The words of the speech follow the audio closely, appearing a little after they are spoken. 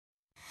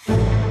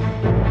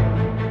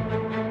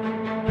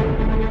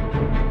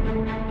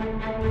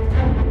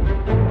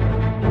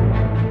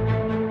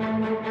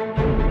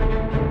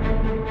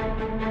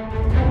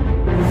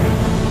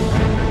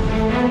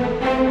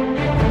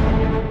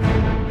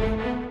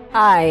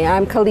Hi,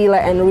 I'm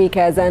Kalila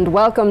Enriquez and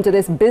welcome to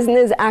this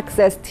Business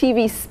Access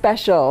TV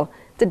special.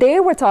 Today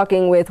we're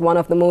talking with one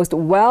of the most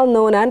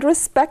well-known and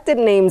respected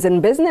names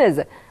in business,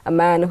 a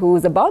man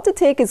who's about to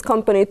take his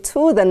company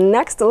to the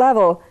next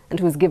level and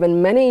who's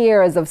given many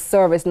years of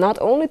service not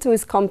only to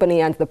his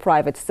company and the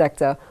private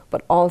sector,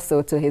 but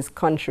also to his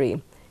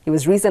country. He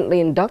was recently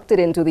inducted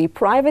into the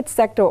Private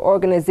Sector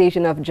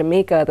Organization of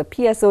Jamaica, the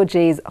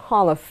PSOJ's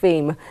Hall of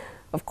Fame.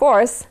 Of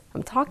course,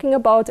 I'm talking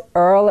about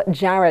Earl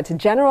Jarrett,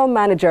 General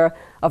Manager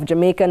of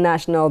Jamaica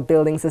National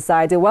Building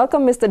Society.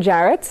 Welcome, Mr.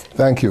 Jarrett.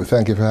 Thank you.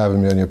 Thank you for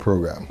having me on your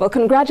program. Well,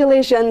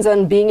 congratulations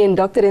on being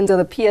inducted into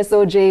the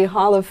PSOJ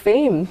Hall of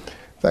Fame.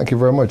 Thank you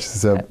very much.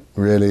 It's a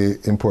really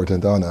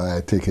important honor.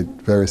 I take it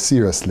very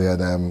seriously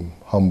and I'm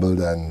humbled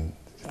and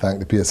thank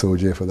the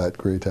PSOJ for that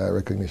great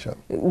recognition.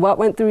 What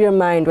went through your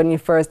mind when you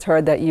first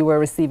heard that you were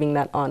receiving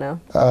that honor?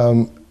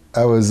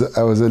 It was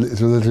a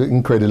little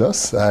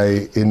incredulous.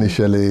 I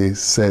initially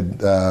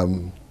said,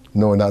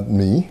 no, not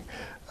me,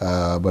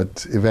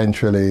 but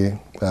eventually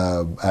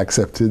I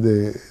accepted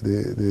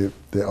the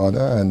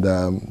honor, and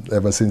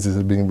ever since it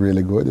has been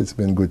really good. It's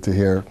been good to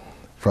hear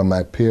from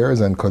my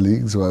peers and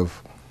colleagues who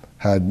have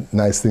had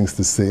nice things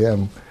to say.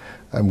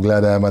 I'm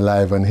glad I'm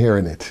alive and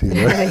hearing it. You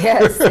know?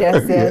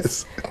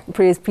 Yes.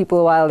 Praise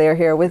people while they're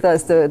here with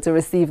us to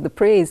receive the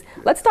praise.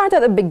 Let's start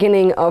at the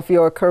beginning of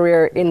your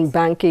career in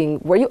banking.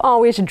 Were you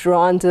always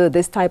drawn to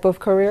this type of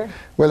career?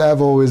 Well, I've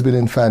always been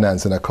in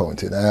finance and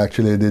accounting. I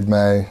actually did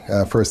my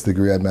first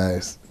degree and my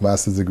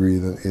master's degree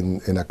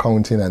in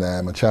accounting, and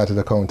I'm a chartered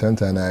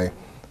accountant, and I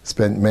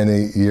spent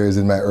many years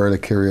in my early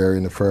career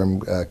in the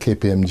firm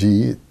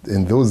KPMG.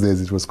 In those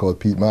days, it was called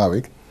Pete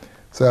Marwick.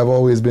 So I've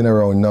always been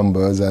around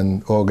numbers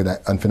and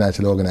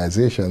financial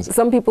organizations.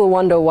 Some people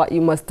wonder what you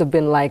must have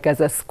been like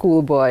as a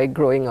schoolboy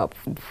growing up.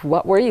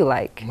 What were you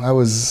like? I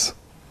was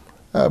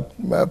a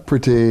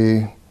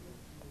pretty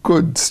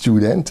good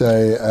student.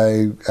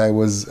 I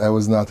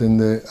was not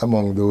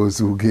among those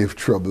who gave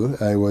trouble.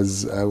 I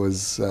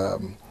was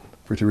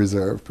pretty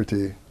reserved,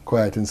 pretty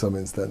quiet in some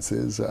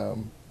instances,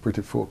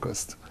 pretty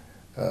focused,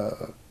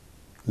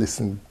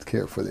 listened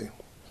carefully.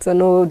 So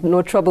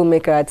no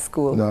troublemaker at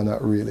school? No,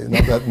 not really.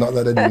 Not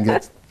that I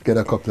didn't get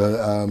a couple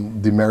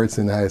of demerits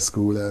in high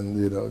school,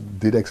 and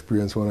did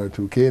experience one or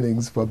two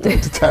canings from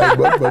time to time,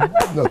 but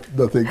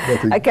nothing.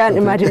 I can't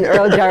imagine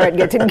Earl Jarrett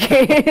getting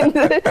caned,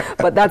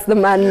 but that's the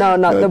man now,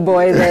 not the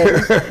boy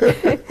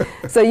then.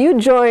 So you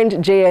joined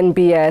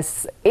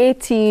JNBS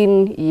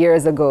 18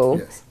 years ago.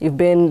 Yes. You've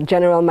been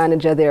general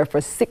manager there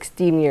for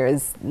 16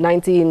 years,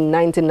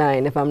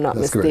 1999 if I'm not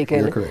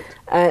mistaken. Correct.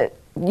 You're correct.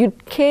 You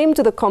came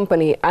to the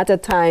company at a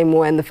time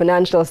when the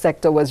financial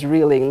sector was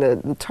reeling,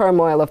 the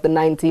turmoil of the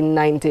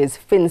 1990s,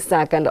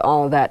 FinSac and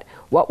all that.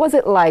 What was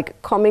it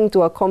like coming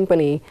to a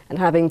company and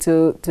having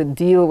to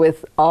deal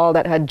with all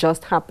that had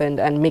just happened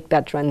and make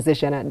that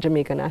transition at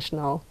Jamaica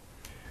National?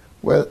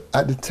 Well,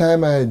 at the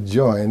time I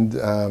joined,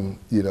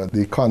 the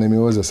economy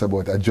was just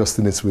about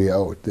adjusting its way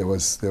out. There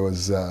was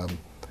the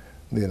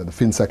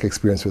FinSac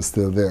experience was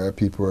still there.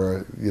 People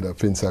were,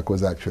 FinSac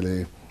was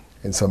actually,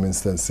 in some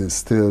instances,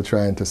 still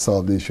trying to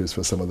solve the issues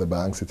for some of the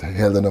banks. It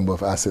held a number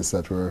of assets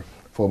that was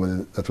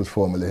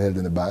formerly held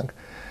in the bank.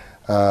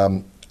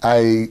 On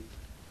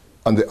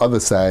the other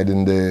side,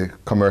 in the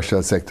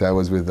commercial sector, I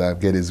was with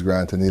Geddes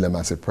Grant and Neela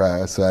Massey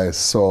prior, so I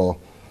saw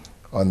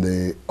on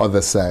the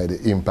other side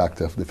the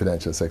impact of the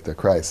financial sector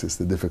crisis,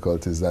 the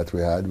difficulties that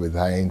we had with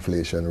high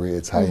inflation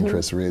rates, high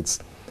interest rates,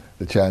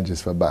 the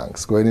challenges for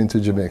banks. Going into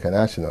Jamaica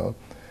National,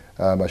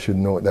 I should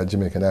note that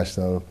Jamaica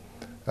National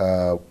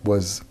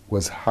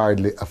was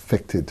hardly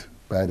affected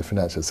by the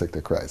financial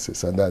sector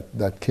crisis, and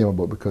that came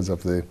about because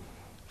of the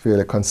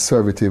fairly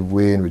conservative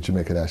way in which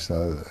Jamaica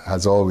National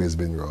has always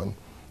been run,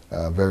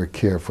 very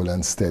careful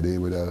and steady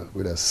with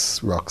a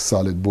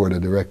rock-solid board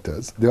of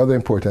directors. The other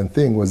important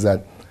thing was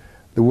that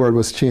the world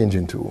was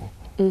changing too.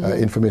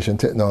 Information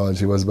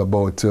technology was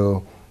about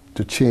to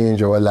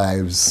change our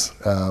lives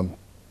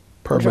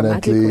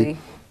permanently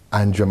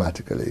and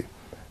dramatically.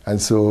 And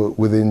so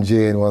within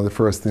Jane, one of the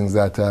first things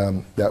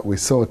that we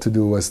sought to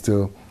do was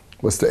to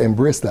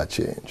embrace that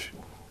change.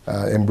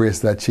 Embrace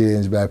that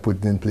change by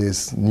putting in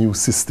place new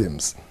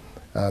systems.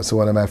 So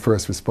one of my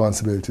first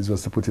responsibilities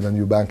was to put in a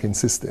new banking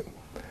system.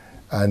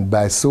 And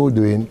by so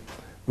doing,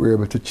 we were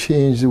able to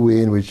change the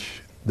way in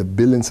which the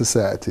building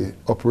society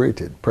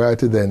operated. Prior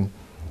to then,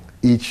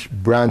 each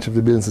branch of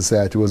the building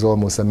society was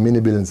almost a mini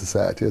building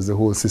society, as the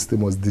whole system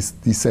was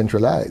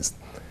decentralized.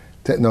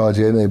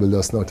 Technology enabled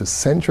us now to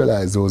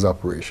centralize those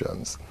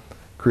operations,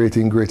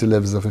 creating greater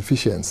levels of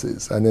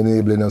efficiencies and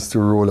enabling us to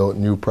roll out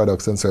new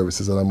products and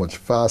services on a much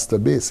faster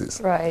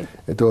basis. Right.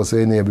 It also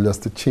enabled us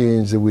to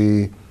change the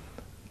way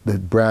the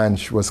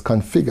branch was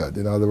configured.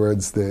 In other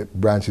words, the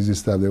branches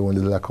used to have their own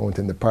little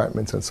accounting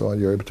departments and so on.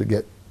 You're able to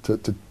get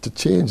to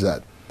change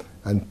that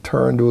and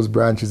turn those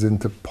branches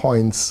into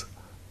points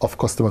of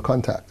customer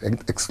contact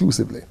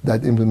exclusively.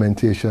 That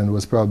implementation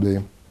was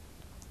probably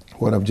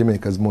one of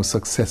Jamaica's most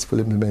successful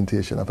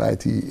implementation of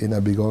IT in a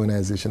big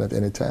organization at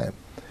any time.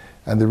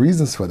 And the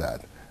reasons for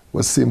that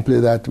was simply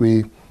that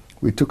we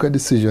we took a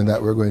decision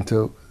that we're going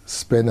to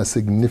spend a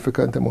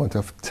significant amount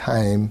of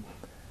time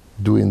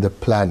doing the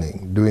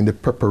planning, doing the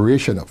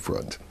preparation up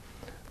front,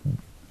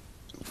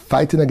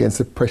 fighting against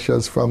the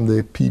pressures from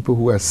the people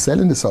who are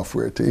selling the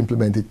software to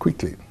implement it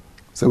quickly.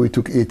 So we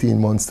took 18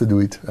 months to do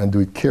it and do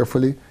it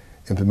carefully,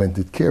 implement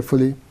it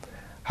carefully,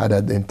 had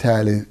an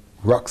entirely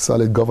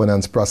rock-solid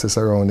governance process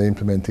around the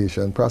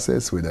implementation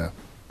process with a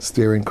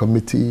steering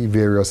committee,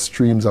 various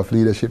streams of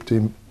leadership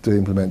to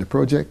implement the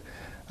project,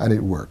 and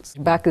it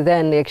worked. Back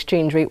then, the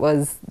exchange rate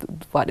was,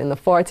 what, in the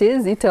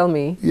 40s, you tell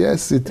me?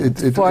 Yes.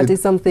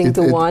 40-something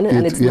to 1,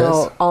 and it's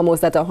now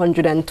almost at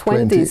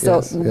 120.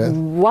 So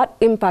what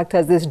impact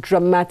has this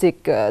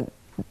dramatic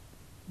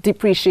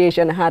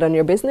depreciation had on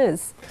your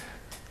business?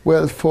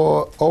 Well,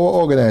 for our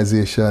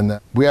organization,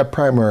 we are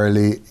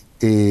primarily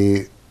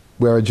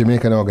we're a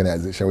Jamaican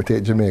organization. We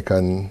take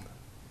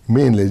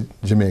mainly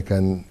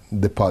Jamaican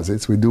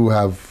deposits. We do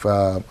have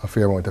a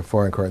fair amount of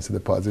foreign currency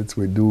deposits.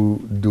 We do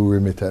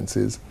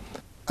remittances.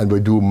 And we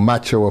do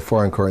match our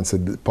foreign currency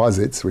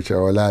deposits, which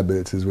are our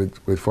liabilities,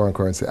 with foreign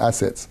currency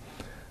assets.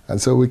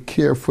 And so we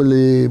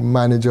carefully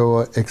manage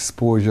our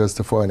exposures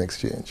to foreign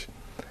exchange.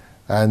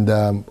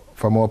 And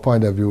from our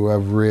point of view, we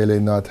have really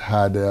not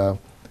had a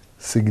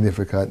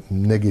significant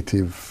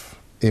negative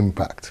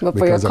impact. But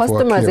for your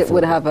customers, it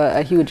would have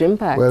a huge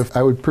impact. Well,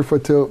 I would prefer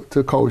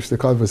to couch the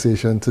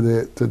conversation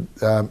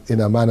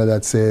in a manner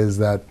that says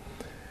that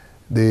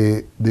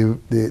the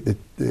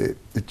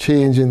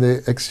change in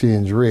the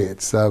exchange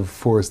rates have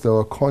forced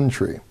our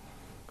country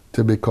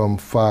to become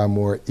far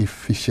more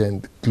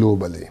efficient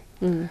globally,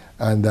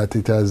 and that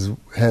it has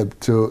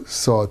helped to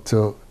sort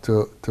to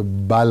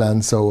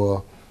balance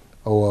our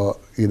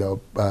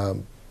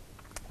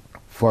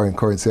foreign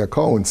currency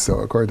accounts,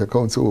 or current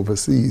accounts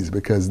overseas,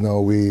 because now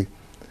we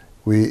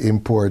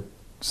import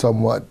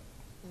somewhat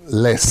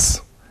less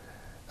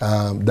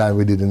than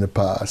we did in the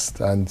past,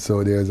 and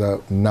so there's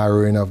a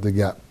narrowing of the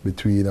gap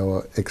between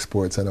our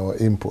exports and our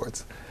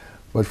imports.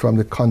 But from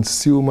the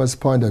consumer's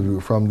point of view,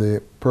 from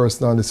the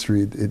person on the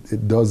street,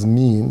 it does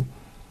mean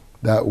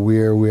that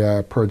where we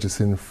are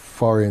purchasing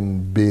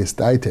foreign-based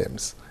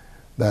items,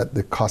 that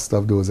the cost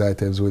of those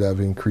items would have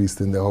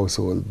increased in the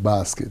household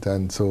basket,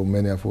 and so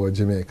many of our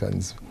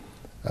Jamaicans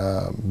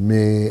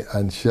may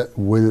and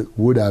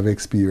would have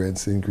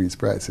experienced increased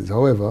prices.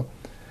 However,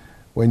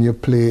 when you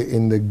play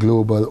in the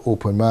global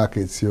open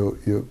markets, you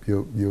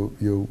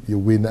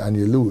win and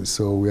you lose.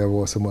 So we have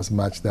also must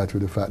match that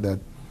with the fact that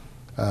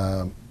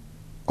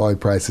oil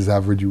prices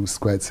have reduced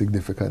quite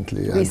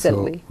significantly.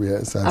 Recently,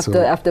 and so, yes,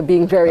 after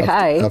being very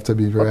high, after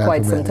being very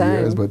high for many some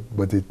years,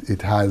 but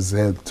it has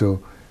helped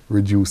to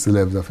reduce the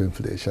levels of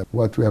inflation.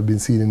 What we have been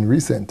seeing in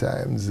recent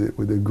times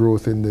with the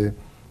growth in the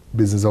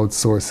business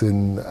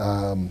outsourcing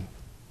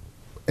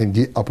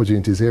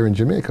opportunities here in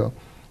Jamaica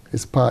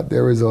is part the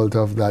result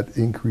of that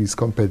increased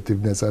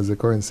competitiveness as the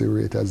currency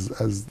rate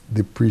has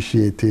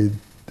depreciated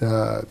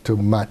to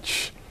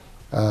match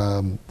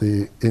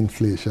the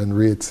inflation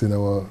rates in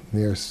our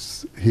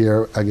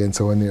here against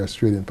our nearest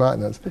trading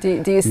partners.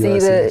 Do you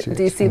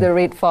see the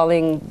rate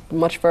falling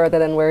much further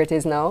than where it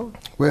is now?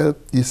 Well,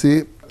 you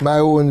see, my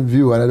own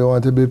view, and I don't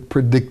want to be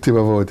predictive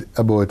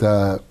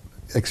about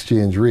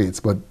exchange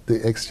rates, but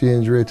the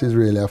exchange rate is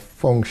really a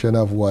function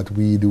of what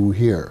we do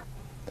here.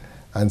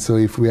 And so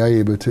if we are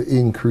able to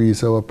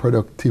increase our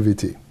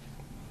productivity,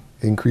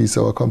 increase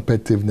our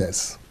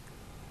competitiveness,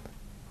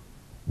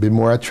 be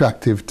more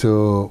attractive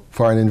to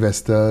foreign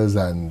investors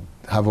and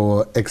have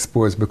our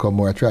exports become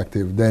more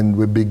attractive, then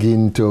we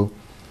begin to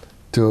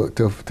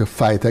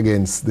fight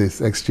against this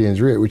exchange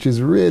rate, which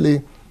is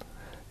really,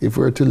 if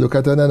we were to look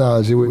at an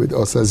analogy with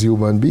us as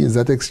human beings,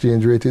 that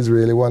exchange rate is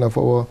really one of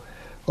our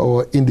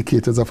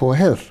indicators of our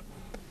health.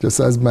 Just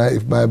as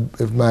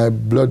if my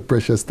blood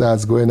pressure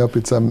starts going up,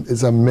 it's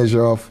a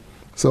measure of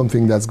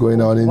something that's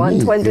going on in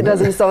 120 me.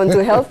 Doesn't sound too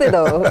healthy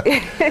though.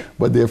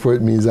 But therefore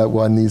it means that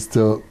one needs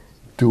to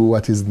do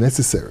what is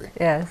necessary.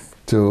 Yes.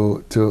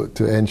 To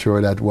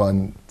ensure that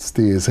one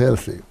stays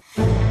healthy.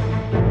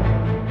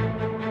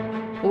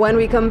 When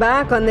we come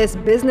back on this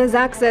Business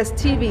Access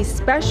TV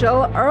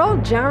special, Earl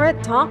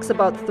Jarrett talks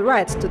about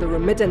threats to the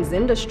remittance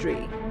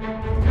industry.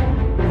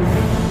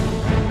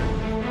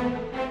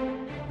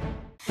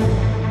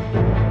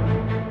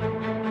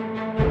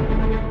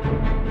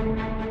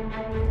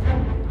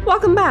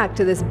 Welcome back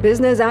to this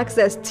Business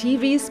Access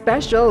TV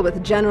special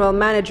with General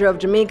Manager of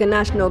Jamaica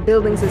National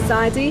Building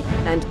Society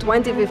and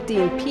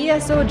 2015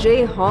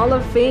 PSOJ Hall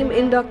of Fame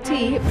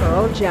inductee,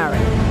 Earl Jarrett.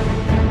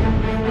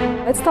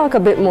 Let's talk a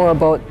bit more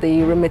about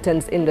the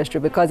remittance industry,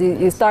 because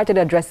you started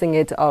addressing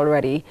it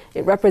already.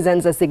 It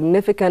represents a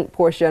significant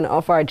portion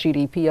of our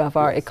GDP, of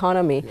our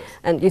economy. Yes.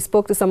 And you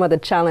spoke to some of the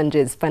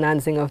challenges,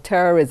 financing of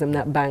terrorism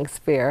that banks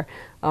fear,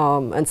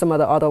 and some of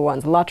the other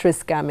ones, lottery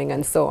scamming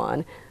and so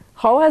on.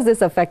 How has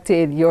this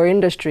affected your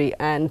industry,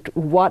 and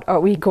what are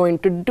we going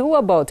to do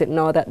about it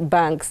now that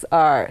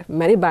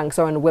many banks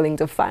are unwilling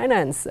to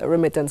finance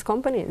remittance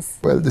companies?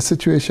 Well, the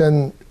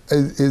situation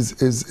is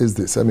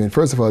this. I mean,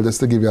 first of all, just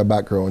to give you a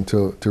background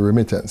to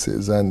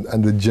remittances and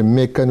the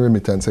Jamaican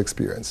remittance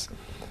experience.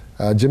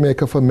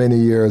 Jamaica for many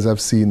years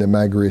have seen the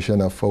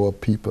migration of our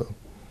people.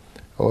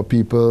 Our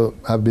people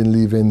have been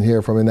living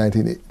here from the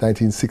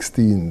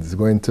 1916s,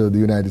 going to the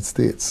United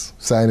States,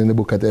 signing the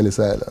book at Ellis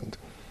Island.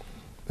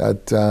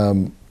 That's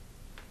in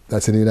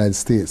the United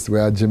States. We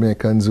had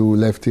Jamaicans who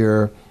left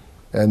here,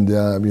 and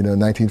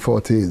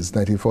 1940s.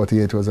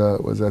 1948 was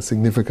a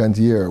significant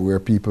year where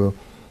people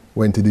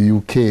went to the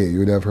UK. You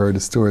would have heard the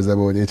stories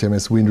about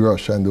HMS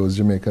Windrush and those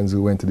Jamaicans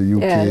who went to the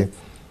UK. Yes.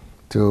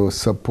 To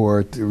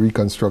support the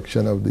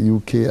reconstruction of the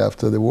UK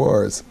after the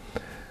wars.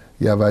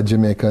 You have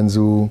Jamaicans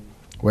who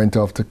went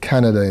off to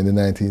Canada in the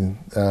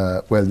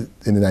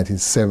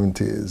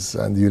 1970s,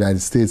 and the United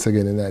States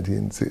again in the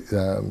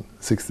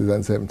 1960s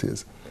and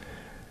 70s.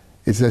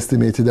 It's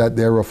estimated that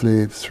there are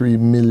roughly 3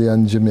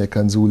 million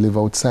Jamaicans who live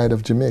outside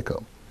of Jamaica.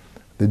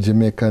 The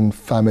Jamaican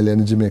family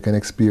and the Jamaican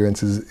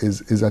experience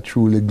is a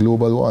truly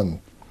global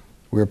one,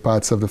 where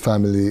parts of the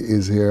family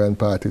is here and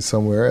part is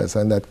somewhere else,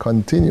 and that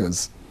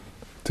continues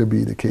to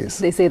be the case.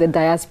 They say the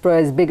diaspora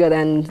is bigger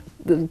than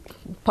the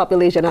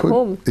population at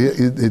home.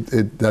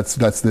 That's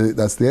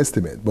the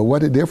estimate. But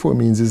what it therefore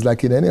means is,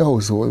 like in any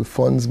household,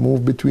 funds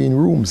move between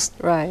rooms.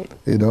 Right.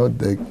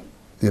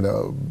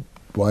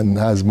 One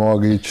has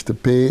mortgage to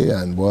pay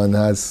and one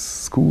has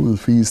school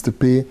fees to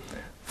pay.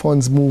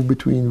 Funds move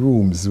between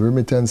rooms.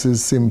 Remittance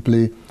is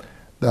simply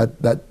that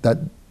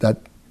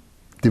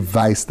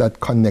device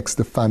that connects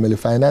the family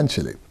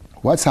financially.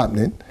 What's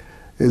happening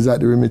is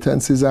that the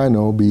remittances are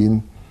now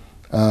being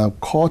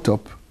caught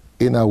up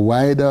in a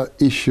wider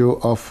issue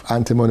of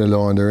anti-money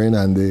laundering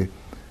and the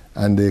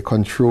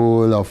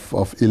control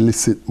of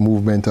illicit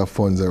movement of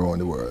funds around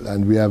the world.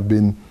 And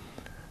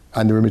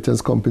the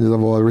remittance companies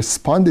have all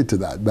responded to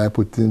that by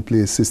putting in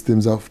place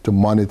systems to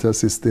monitor,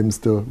 systems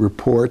to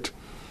report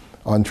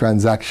on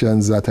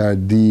transactions that are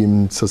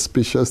deemed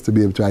suspicious, to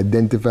be able to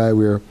identify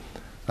where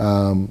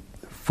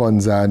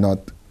funds are not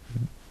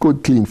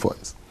good, clean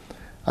funds.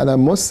 And I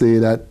must say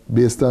that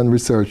based on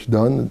research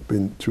done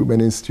through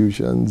many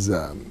institutions,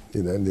 in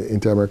the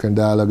Inter-American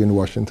Dialogue in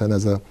Washington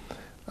as a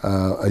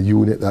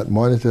unit that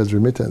monitors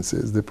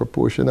remittances, the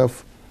proportion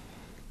of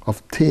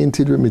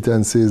tainted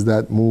remittances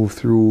that move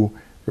through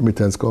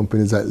remittance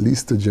companies, at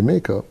least to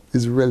Jamaica,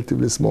 is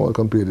relatively small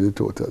compared to the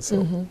total.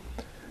 So. Mm-hmm.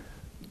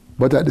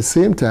 But at the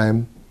same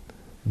time,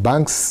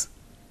 banks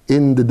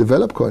in the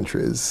developed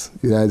countries,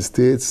 the United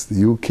States,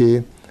 the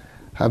UK,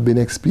 have been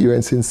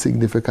experiencing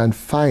significant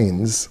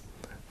fines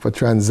for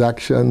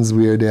transactions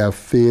where they have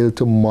failed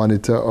to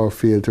monitor or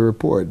failed to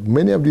report.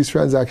 Many of these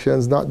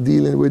transactions not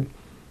dealing with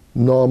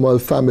normal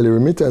family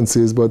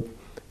remittances, but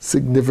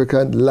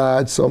significant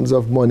large sums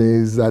of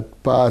monies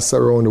that pass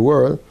around the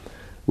world,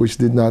 which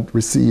did not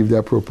receive the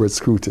appropriate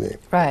scrutiny.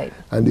 Right.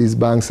 And these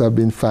banks have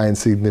been fined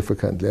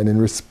significantly. And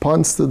in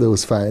response to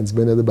those fines,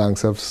 many of the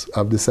banks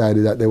have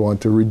decided that they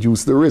want to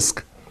reduce the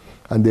risk,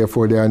 and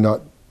therefore they are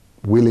not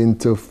willing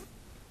to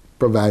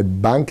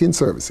provide banking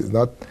services,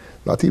 not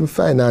even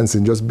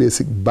financing, just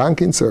basic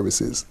banking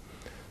services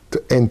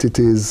to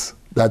entities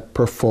that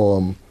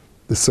perform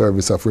the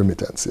service of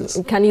remittances.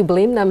 Can you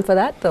blame them for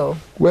that, though?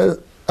 Well,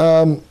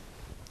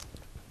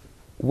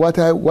 what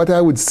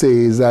I would say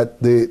is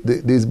that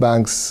these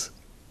banks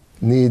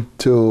need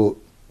to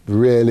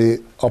really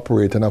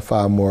operate on a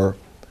far more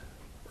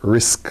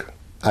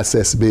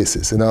risk-assessed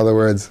basis. In other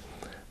words,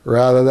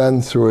 rather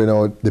than throwing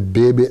out the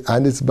baby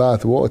and its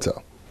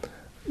bathwater,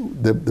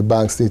 the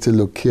banks need to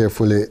look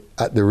carefully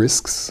at the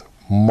risks,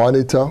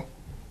 monitor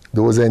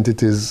those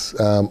entities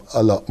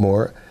a lot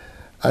more.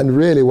 And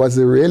really, what's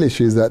the real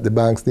issue is that the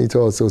banks need to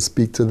also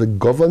speak to the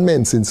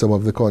governments in some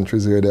of the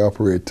countries where they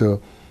operate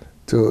to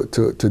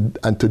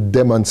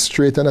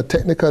demonstrate on a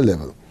technical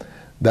level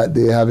that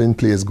they have in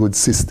place good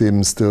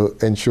systems to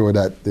ensure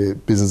that the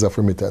business of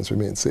remittance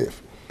remains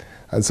safe.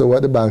 And so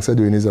what the banks are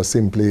doing is just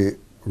simply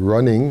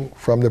running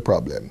from the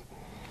problem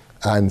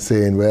and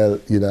saying, well,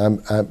 I'm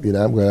going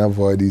to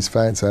avoid these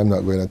fines, so I'm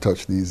not going to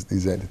touch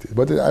these entities.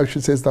 But I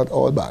should say it's not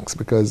all banks,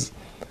 because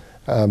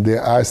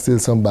there are still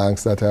some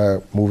banks that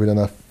are moving on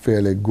a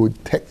fairly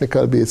good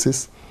technical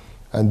basis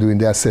and doing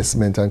the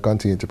assessment and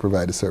continue to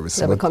provide the service.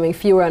 They're becoming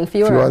fewer and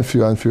fewer.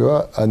 Fewer and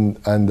fewer. And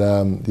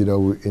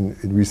in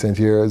recent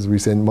years,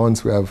 recent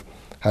months, we have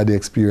had the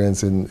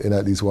experience in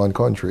at least one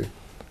country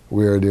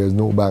where there's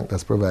no bank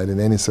that's providing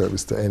any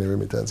service to any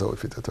remittance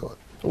outfit at all.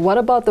 What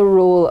about the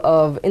role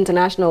of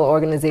international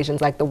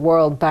organizations like the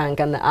World Bank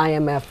and the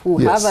IMF, who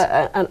have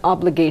an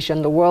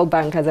obligation? The World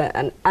Bank has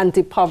an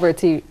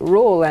anti-poverty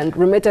role, and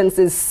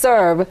remittances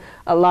serve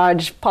a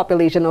large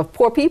population of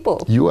poor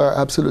people. You are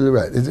absolutely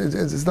right.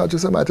 It's not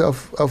just a matter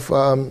of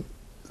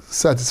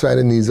satisfying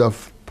the needs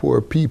of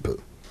poor people.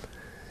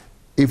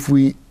 If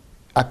we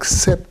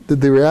accept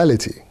the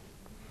reality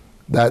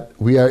that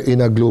we are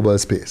in a global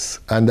space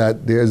and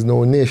that there's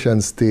no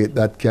nation state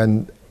that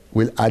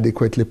will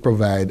adequately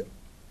provide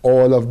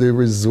all of the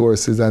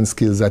resources and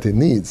skills that it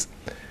needs,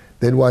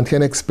 then one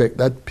can expect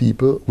that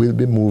people will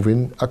be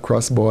moving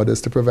across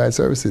borders to provide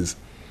services.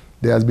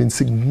 There has been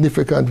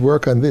significant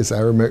work on this.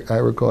 I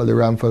recall the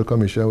Ramphal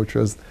Commission, which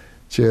was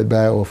chaired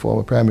by our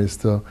former Prime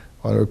Minister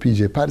Honorable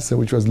P.J. Patterson,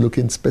 which was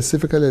looking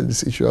specifically at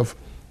this issue of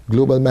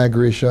global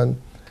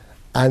migration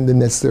and the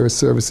necessary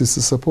services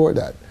to support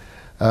that.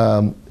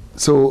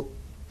 So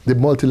the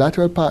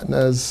multilateral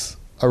partners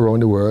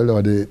around the world,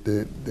 or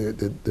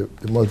the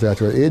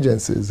multilateral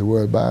agencies, the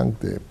World Bank,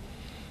 the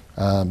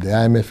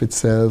IMF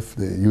itself,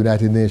 the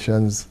United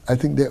Nations, I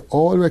think they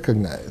all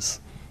recognize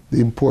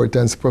the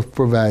importance of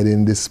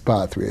providing this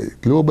pathway.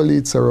 Globally,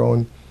 it's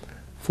around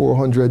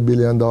 $400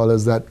 billion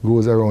that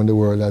goes around the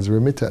world as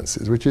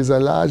remittances, which is a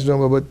large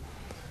number, but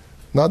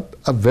not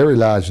a very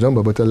large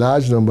number, but a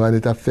large number, and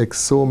it affects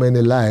so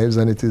many lives,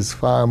 and it is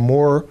far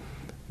more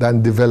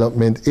than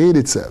development aid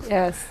itself.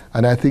 Yes.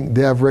 And I think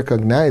they have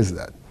recognized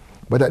that.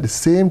 But at the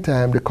same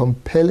time, the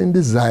compelling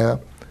desire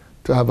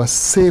to have a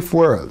safe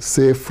world,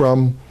 safe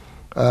from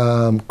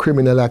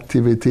criminal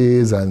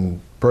activities and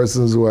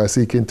persons who are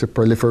seeking to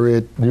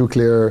proliferate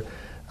nuclear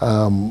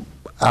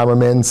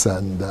armaments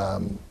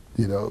and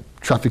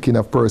trafficking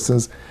of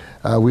persons.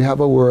 We have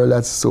a world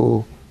that's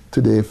so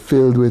today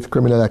filled with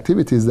criminal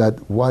activities that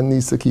one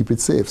needs to keep it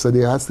safe. So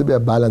there has to be a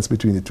balance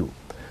between the two.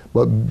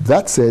 But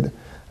that said,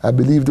 I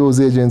believe those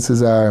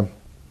agencies are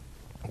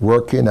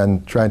working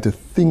and trying to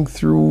think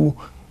through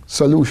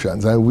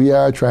solutions, and we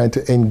are trying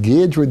to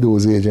engage with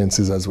those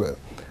agencies as well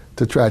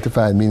to try to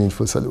find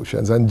meaningful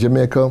solutions. And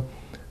Jamaica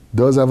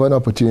does have an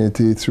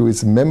opportunity through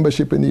its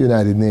membership in the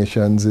United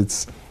Nations,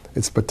 its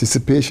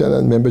participation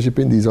and membership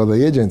in these other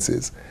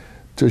agencies,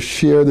 to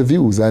share the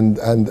views. And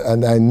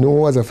I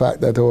know as a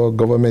fact that our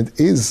government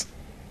is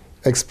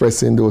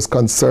expressing those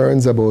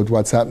concerns about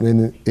what's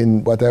happening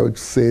in what I would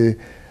say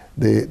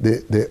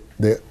the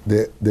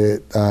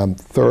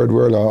third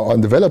world or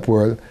undeveloped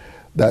world,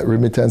 that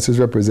remittances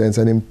represents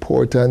an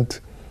important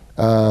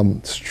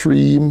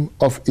stream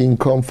of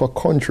income for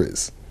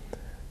countries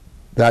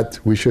that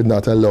we should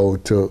not allow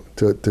to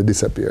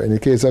disappear. In the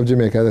case of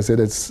Jamaica, as I said,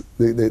 it's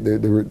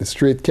the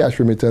straight cash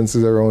remittance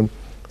is around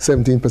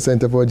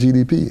 17% of our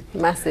GDP.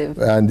 Massive.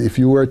 And if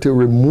you were to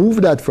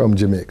remove that from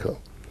Jamaica,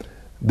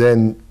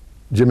 then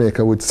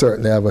Jamaica would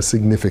certainly have a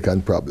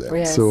significant problem.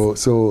 Yes.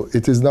 So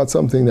it is not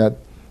something that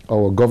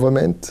our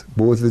government,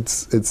 both the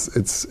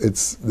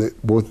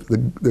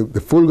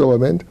full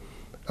government,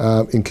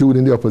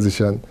 including the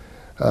opposition,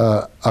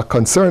 are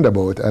concerned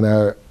about and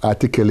are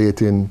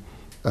articulating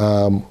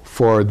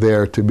for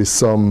there to be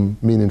some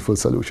meaningful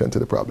solution to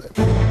the problem.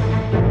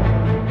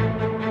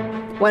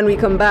 When we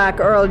come back,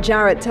 Earl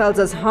Jarrett tells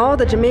us how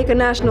the Jamaica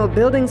National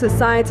Building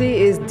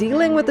Society is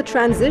dealing with the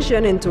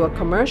transition into a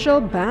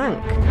commercial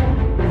bank.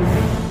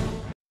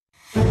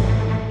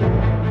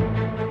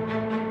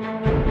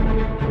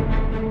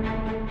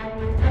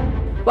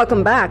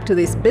 Welcome back to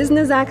this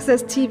Business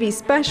Access TV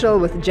special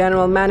with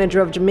General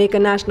Manager of Jamaica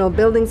National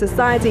Building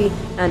Society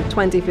and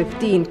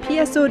 2015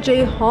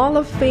 PSOJ Hall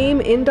of Fame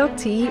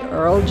inductee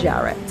Earl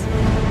Jarrett.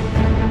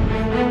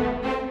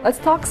 Let's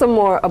talk some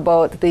more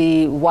about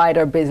the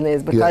wider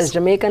business, because Yes.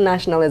 Jamaica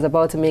National is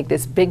about to make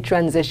this big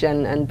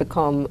transition and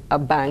become a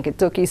bank. It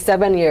took you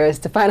 7 years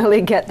to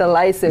finally get the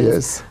license.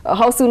 Yes.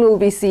 How soon will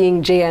we be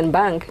seeing JN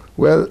Bank?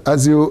 Well,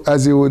 as you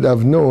would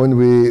have known,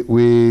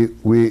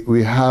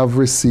 we have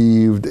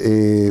received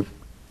a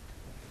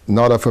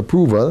nod of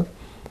approval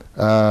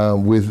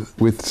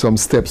with some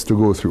steps to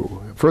go through.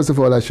 First of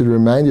all, I should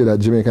remind you that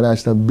Jamaica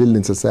National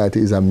Building Society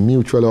is a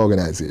mutual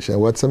organization.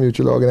 What's a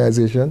mutual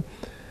organization?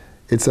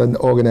 It's an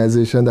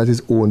organization that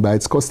is owned by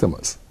its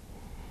customers.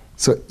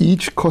 So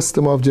each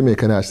customer of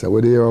Jamaica National,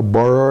 whether you're a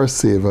borrower or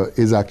saver,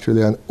 is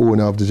actually an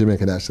owner of the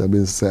Jamaica National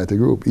Business Society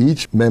Group.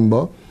 Each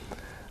member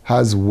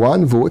has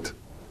one vote,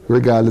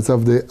 regardless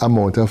of the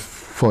amount of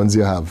funds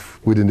you have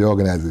within the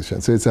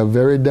organization. So it's a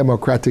very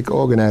democratic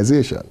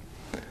organization.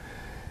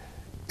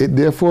 It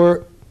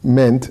therefore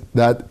meant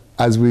that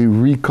as we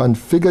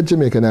reconfigured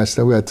Jamaica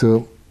National, we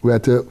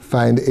had to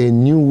find a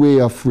new way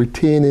of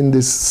retaining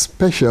this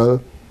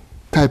special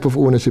type of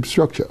ownership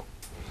structure.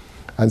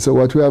 And so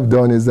what we have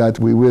done is that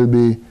we will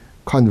be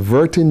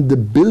converting the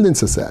building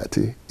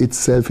society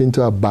itself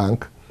into a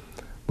bank,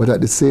 but at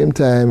the same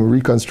time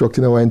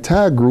reconstructing our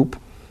entire group,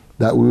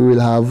 that we will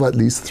have at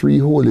least 3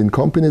 holding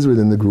companies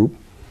within the group.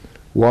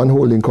 One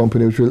holding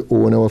company which will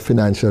own our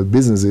financial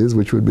businesses,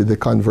 which will be the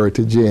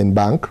converted JN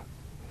Bank,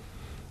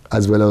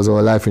 as well as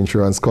our life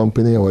insurance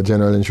company, our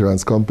general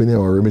insurance company,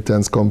 our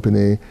remittance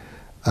company,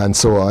 and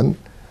so on.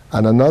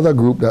 And another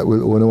group that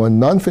will own our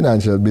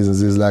non-financial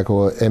businesses, like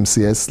our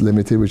MCS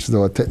Limited, which is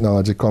our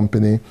technology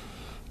company,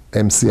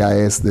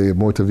 MCIS, the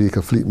motor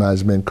vehicle fleet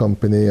management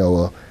company,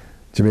 our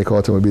Jamaica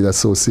Automobile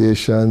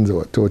Association,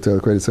 our Total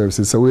Credit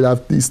Services. So we'll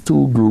have these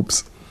 2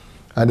 groups.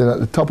 And then at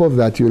the top of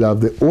that, you'll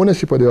have the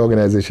ownership of the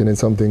organization in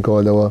something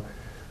called our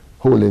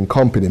holding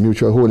company,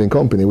 mutual holding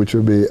company, which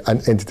will be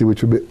an entity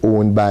which will be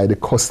owned by the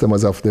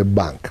customers of the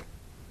bank.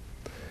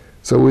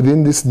 So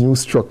within this new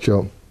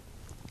structure,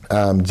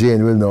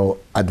 Jane will now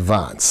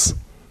advance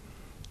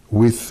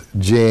with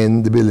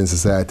Jane, the Building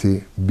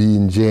Society,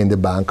 being Jane, the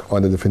bank,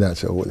 under the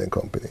financial holding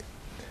company.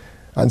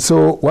 And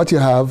so what you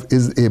have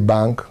is a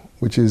bank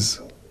which is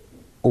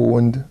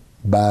owned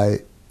by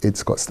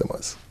its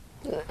customers.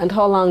 And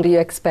how long do you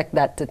expect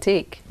that to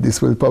take?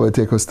 This will probably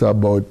take us to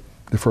about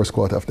the first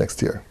quarter of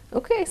next year.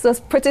 Okay, so it's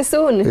pretty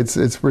soon.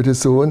 It's pretty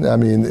soon. I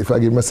mean, if I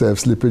give myself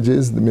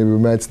slippages, maybe we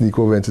might sneak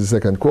over into the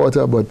second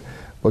quarter, but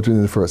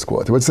within the first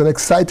quarter. But it's an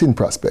exciting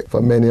prospect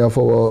for many of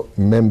our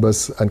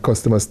members and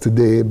customers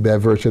today, by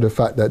virtue of the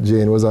fact that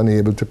Jane was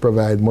unable to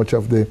provide much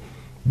of the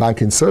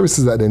banking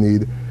services that they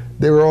need.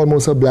 They were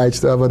almost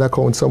obliged to have an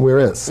account somewhere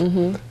else.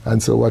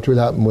 And so what will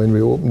happen when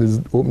we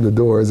open the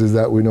doors is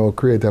that we now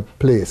create a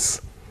place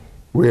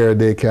where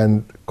they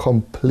can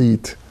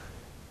complete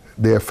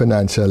their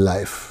financial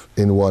life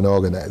in one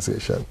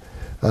organization.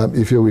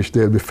 If you wish,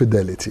 there'll be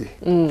fidelity.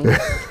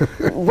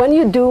 When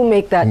you do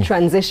make that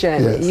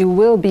transition, yes. you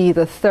will be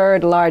the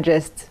third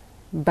largest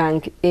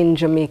bank in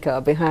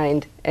Jamaica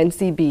behind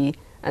NCB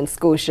and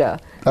Scotia.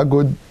 A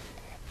good.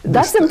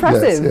 That's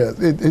impressive. Yes,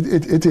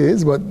 yes. It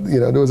is, but you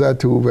know, those are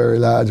two very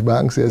large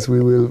banks. Yes, we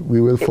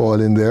will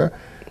fall in there,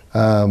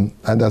 and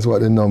that's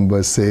what the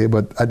numbers say.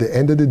 But at the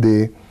end of the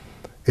day,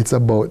 it's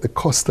about the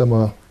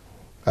customer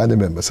and the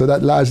member. So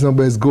that large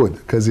number is good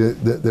because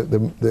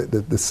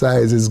the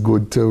size is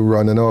good to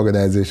run an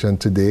organization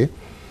today.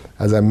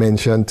 As I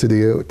mentioned to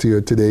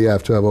you today, you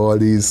have to have all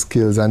these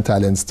skills and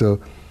talents to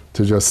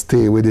just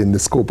stay within the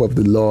scope of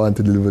the law and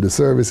to deliver the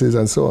services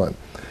and so on.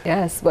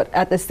 Yes, but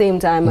at the same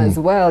time as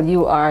well,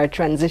 you are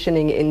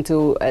transitioning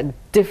into a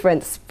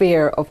different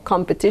sphere of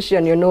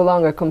competition. You're no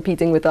longer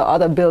competing with the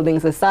other building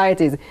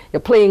societies. You're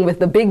playing with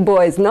the big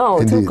boys now.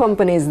 Indeed. Two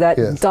companies that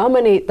yes.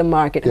 dominate the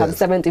market, yes.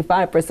 have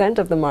 75%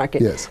 of the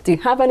market. Yes. Do you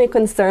have any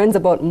concerns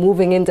about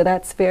moving into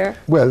that sphere?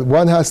 Well,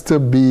 one has to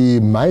be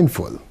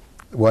mindful.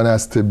 One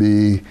has to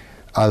be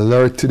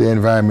alert to the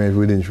environment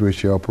within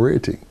which you're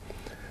operating.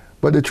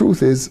 But the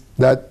truth is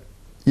that,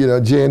 you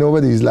know, Jane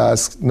over these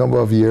last number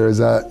of years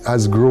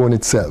has grown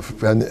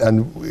itself,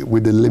 and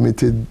with the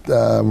limited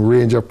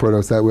range of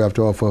products that we have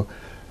to offer,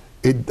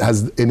 it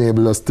has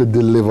enabled us to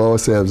deliver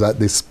ourselves at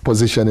this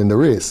position in the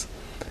race.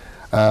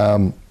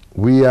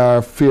 We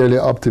are fairly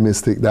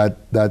optimistic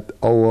that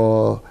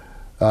our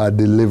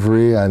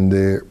delivery and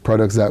the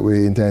products that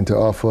we intend to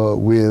offer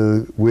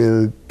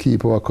will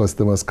keep our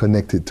customers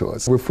connected to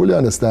us. We fully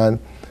understand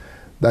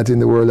that in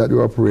the world that we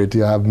operate,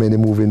 you have many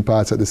moving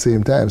parts at the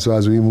same time. So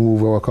as we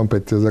move, our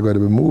competitors are going to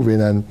be moving,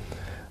 and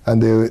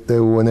they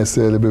won't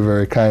necessarily be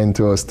very kind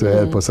to us to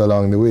help us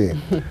along the way.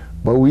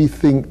 But we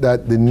think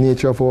that the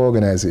nature of our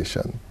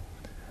organization,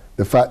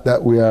 the fact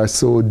that we are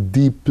so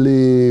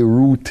deeply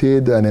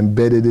rooted and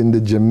embedded in the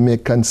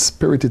Jamaican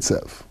spirit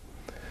itself,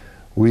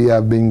 we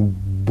have been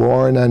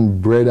born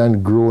and bred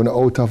and grown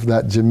out of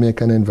that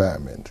Jamaican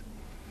environment.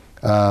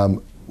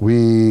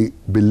 We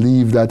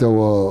believe that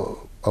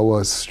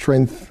our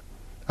strength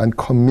and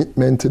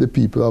commitment to the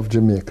people of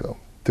Jamaica,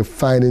 to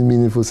finding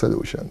meaningful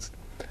solutions.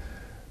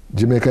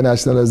 Jamaica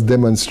National has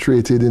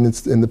demonstrated in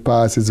the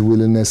past its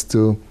willingness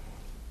to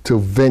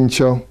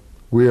venture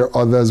where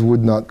others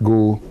would not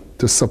go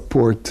to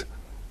support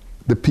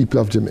the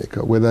people of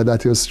Jamaica, whether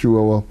that is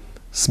through our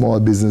small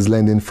business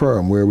lending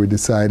firm, where we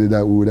decided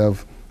that we would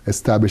have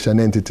established an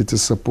entity to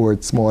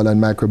support small and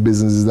micro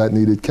businesses that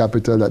needed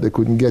capital that they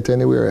couldn't get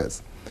anywhere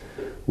else.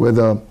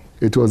 Whether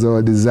it was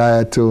our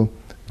desire to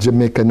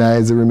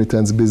Jamaicanize the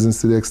remittance business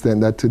to the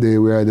extent that today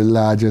we are the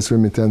largest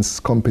remittance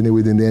company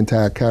within the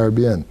entire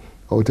Caribbean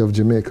out of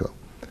Jamaica.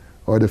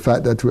 Or the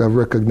fact that we have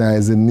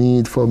recognized the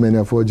need for many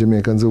of our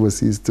Jamaicans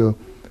overseas to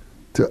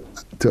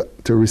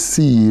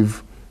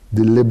receive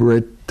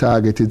deliberate,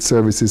 targeted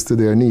services to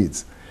their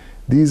needs.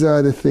 These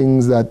are the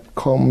things that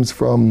comes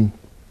from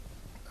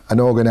an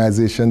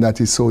organization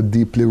that is so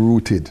deeply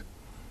rooted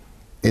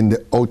in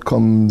the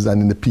outcomes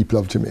and in the people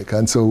of Jamaica.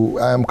 And so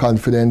I am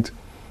confident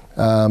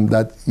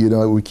that, you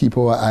know, we keep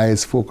our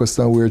eyes focused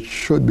on where it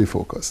should be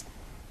focused,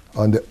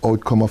 on the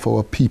outcome of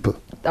our people.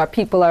 Our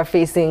people are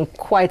facing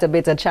quite a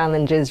bit of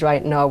challenges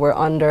right now. We're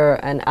under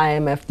an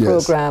IMF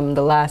program. Yes.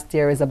 The last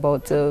year is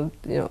about to,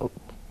 you know,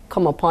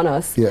 come upon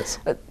us. Yes.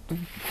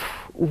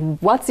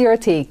 What's your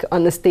take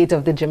on the state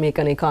of the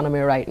Jamaican economy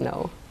right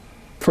now?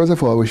 First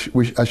of all,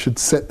 I should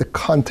set the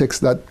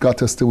context that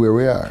got us to where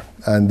we are.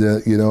 And,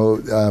 you know,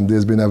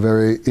 there's been a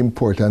very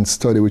important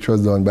study which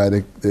was done by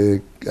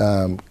the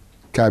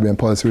Caribbean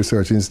Policy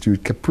Research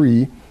Institute,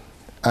 Capri,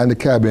 and the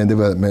Caribbean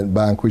Development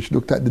Bank, which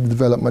looked at the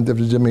development of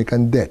the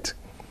Jamaican debt.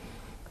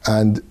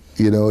 And,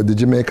 you know, the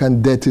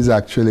Jamaican debt is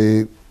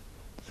actually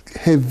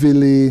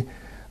heavily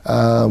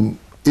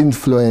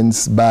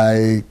influenced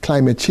by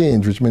climate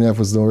change, which many of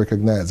us don't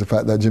recognize. The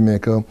fact that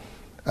Jamaica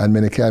and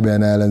many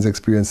Caribbean islands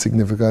experience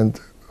significant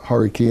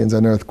hurricanes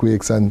and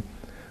earthquakes, and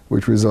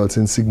which results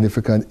in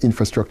significant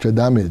infrastructure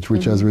damage,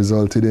 which has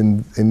resulted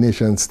in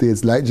nation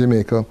states like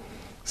Jamaica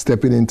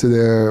stepping into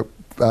their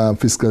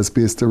fiscal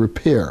space to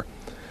repair.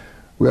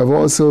 We have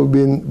also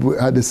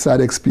had the sad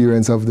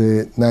experience of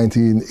the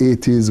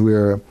 1980s,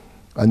 where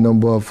a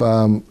number of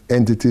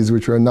entities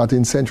which were not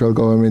in central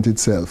government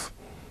itself,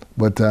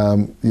 but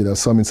you know, in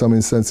some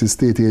instances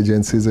state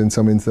agencies, in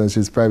some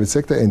instances private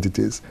sector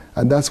entities.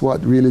 And that's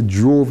what really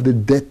drove the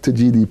debt to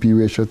GDP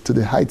ratio to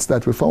the heights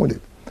that we found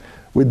it.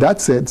 With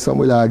that said, some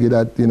will argue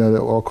that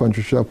our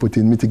country should have put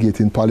in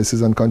mitigating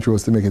policies and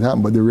controls to make it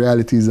happen, but the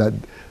reality is that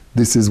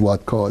this is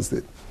what caused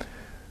it.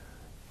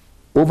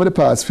 Over the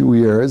past few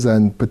years,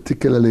 and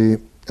particularly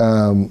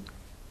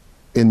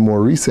in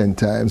more recent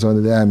times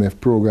under the IMF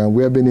program,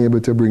 we have been able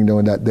to bring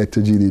down that debt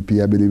to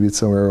GDP. I believe it's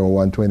somewhere around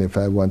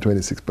 125,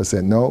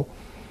 126% now,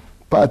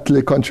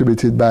 partly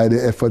contributed by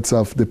the efforts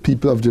of the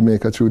people of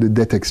Jamaica through the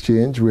debt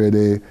exchange, where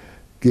they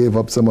gave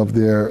up some of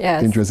their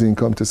interest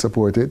income to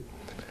support it.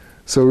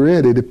 So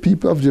really, the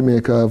people of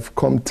Jamaica have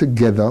come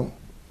together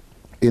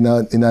in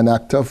an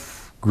act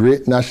of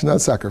great national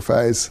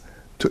sacrifice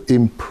to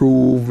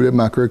improve the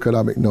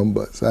macroeconomic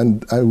numbers,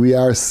 and we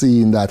are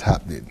seeing that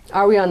happening.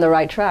 Are we on the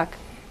right track?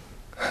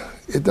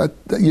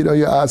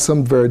 You ask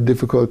some very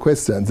difficult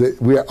questions.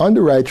 We are on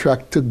the right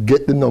track to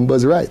get the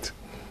numbers right.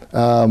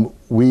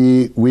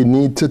 We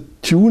need to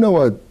tune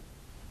our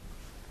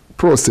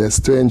process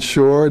to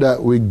ensure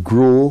that we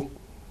grow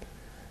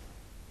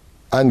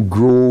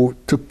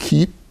to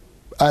keep,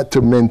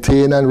 to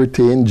maintain and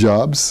retain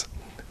jobs,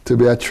 to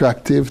be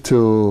attractive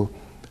to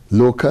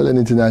local and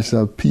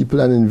international people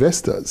and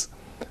investors.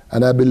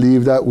 And I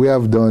believe that we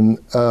have done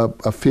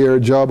a fair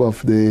job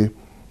of the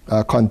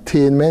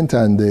containment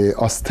and the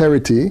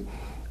austerity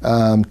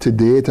to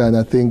date, and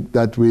I think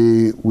that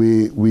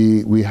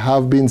we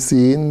have been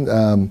seeing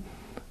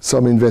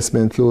some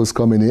investment flows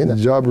coming in. The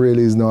job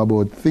really is now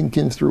about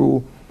thinking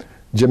through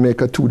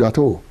Jamaica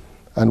 2.0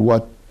 and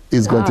what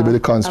is going to be the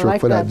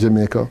construct for that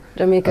Jamaica.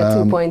 Jamaica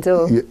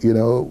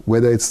 2.0.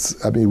 Whether it's,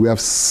 we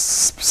have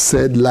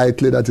said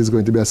lightly that it's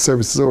going to be a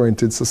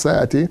services-oriented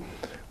society.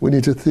 We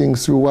need to think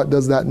through what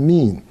does that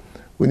mean.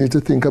 We need to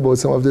think about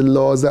some of the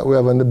laws that we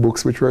have on the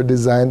books which were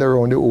designed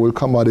around the old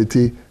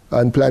commodity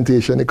and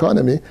plantation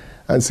economy,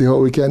 and see how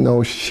we can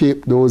now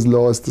shape those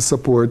laws to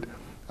support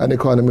an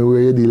economy where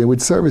you're dealing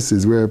with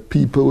services, where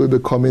people will be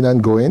coming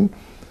and going.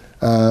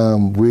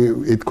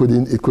 It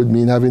could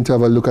mean having to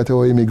have a look at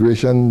our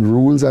immigration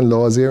rules and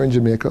laws here in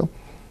Jamaica.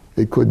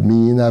 It could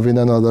mean having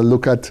another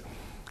look at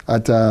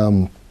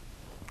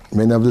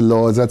many of the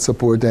laws that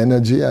support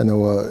energy and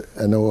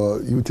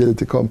our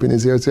utility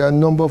companies here. So there are a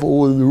number of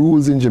old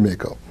rules in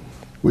Jamaica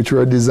which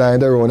were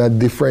designed around a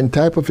different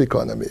type of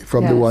economy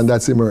from the one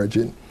that's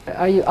emerging.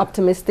 Are you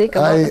optimistic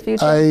about the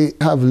future? I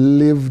have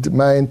lived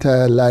my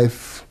entire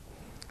life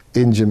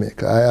in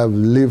Jamaica. I have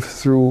lived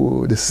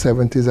through the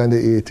 70s and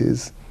the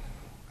 80s.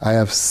 I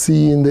have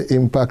seen the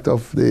impact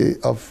of the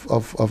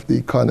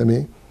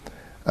economy.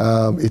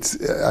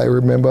 I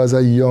remember as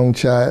a young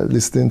child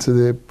listening to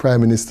the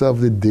Prime Minister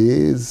of the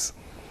days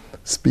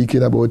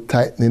speaking about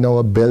tightening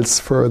our belts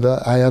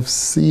further. I have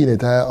seen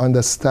it. I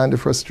understand the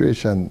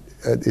frustration.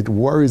 It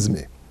worries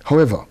me.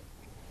 However,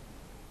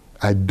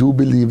 I do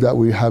believe that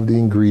we have the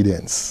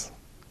ingredients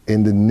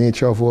in the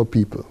nature of our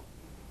people,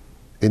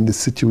 in the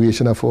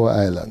situation of our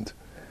island,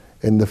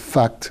 in the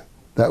fact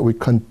that we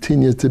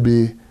continue to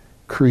be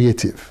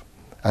creative.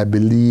 I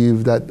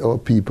believe that our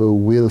people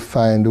will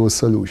find those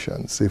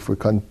solutions if we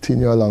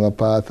continue along a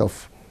path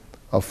of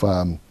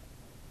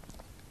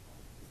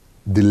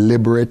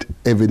deliberate,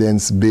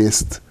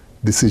 evidence-based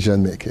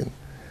decision-making.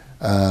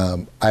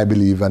 I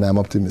believe, and I'm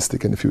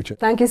optimistic in the future.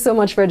 Thank you so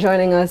much for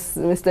joining us,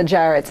 Mr.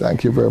 Jarrett.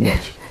 Thank you very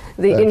much.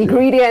 The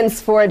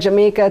ingredients for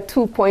Jamaica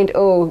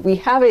 2.0. We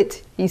have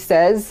it, he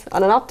says.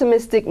 On an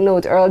optimistic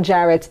note, Earl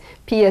Jarrett,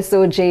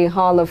 PSOJ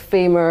Hall of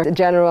Famer, the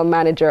General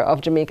Manager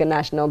of Jamaica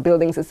National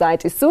Building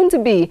Society, soon to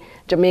be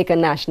Jamaica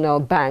National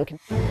Bank.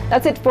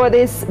 That's it for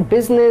this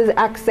Business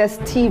Access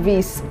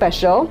TV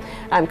special.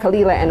 I'm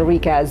Kalila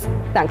Enriquez.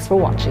 Thanks for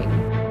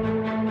watching.